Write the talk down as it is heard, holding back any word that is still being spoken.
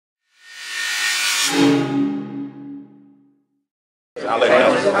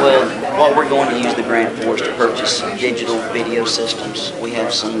Well, what we're going to use the grant for is to purchase digital video systems. We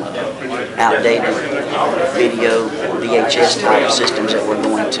have some outdated video VHS type systems that we're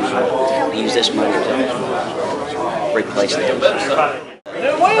going to use this money to replace them.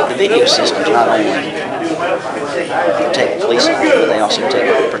 The video systems not only protect the police officers, but they also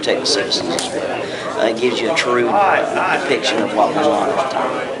protect the citizens as well. It gives you a true depiction of what goes on at the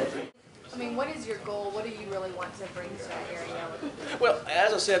time. I mean, what is your goal? What do you really want to bring to that area? Well,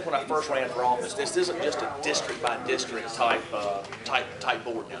 as I said when I first ran for office, this isn't just a district by district type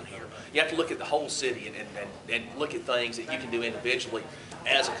board down here. You have to look at the whole city and look at things that you can do individually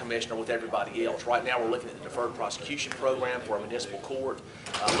as a commissioner with everybody else. Right now we're looking at the deferred prosecution program for a municipal court,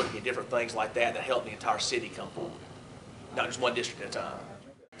 looking at different things like that help the entire city come forward, not just one district at a time.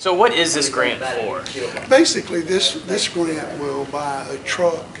 So what is this grant for? Basically, this grant will buy a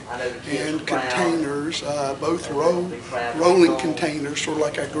truck and containers, both rolling containers, sort of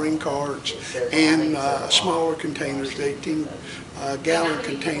like our green carts, and smaller containers, 18-gallon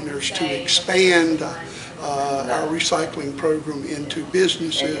containers, to expand our recycling program into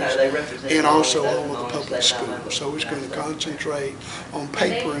businesses and also all of the public schools. So it's going to concentrate on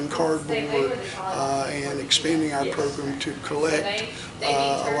paper and cardboard and expanding our program to collect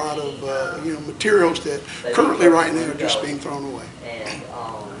a lot of materials that currently right now are just being thrown away.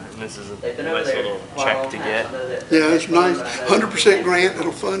 This is a nice little check to get. Yeah, it's nice. 100% grant.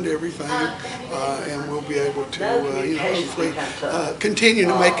 It'll fund everything, and we'll be able to, hopefully continue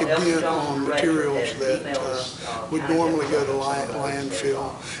to make a dent on materials that would normally go to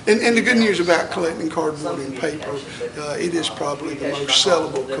landfill. And the good news about collecting cardboard and paper, it is probably the most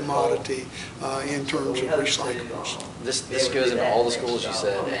sellable commodity in terms of recyclables. This goes into all the schools, you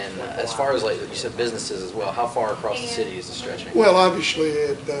said, and as far as, like you said, businesses as well, how far across the city is it stretching? Well, obviously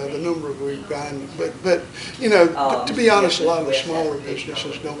at the number we've gotten, but to be honest, a lot of the smaller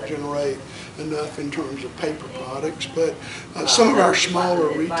businesses don't generate enough in terms of paper products, but some of our smaller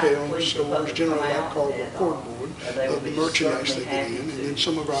retail stores generate our cardboard, the merchandise they get in, and then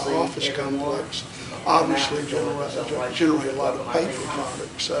some of our office complex obviously generate a lot of paper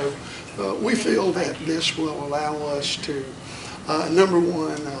products. So we feel that this will allow us to number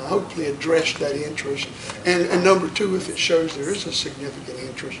one, hopefully address that interest, and number two, if it shows there is a significant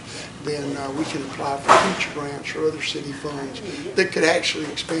interest, then we can apply for future grants or other city funds that could actually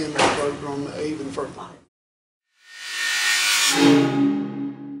expand our program even further.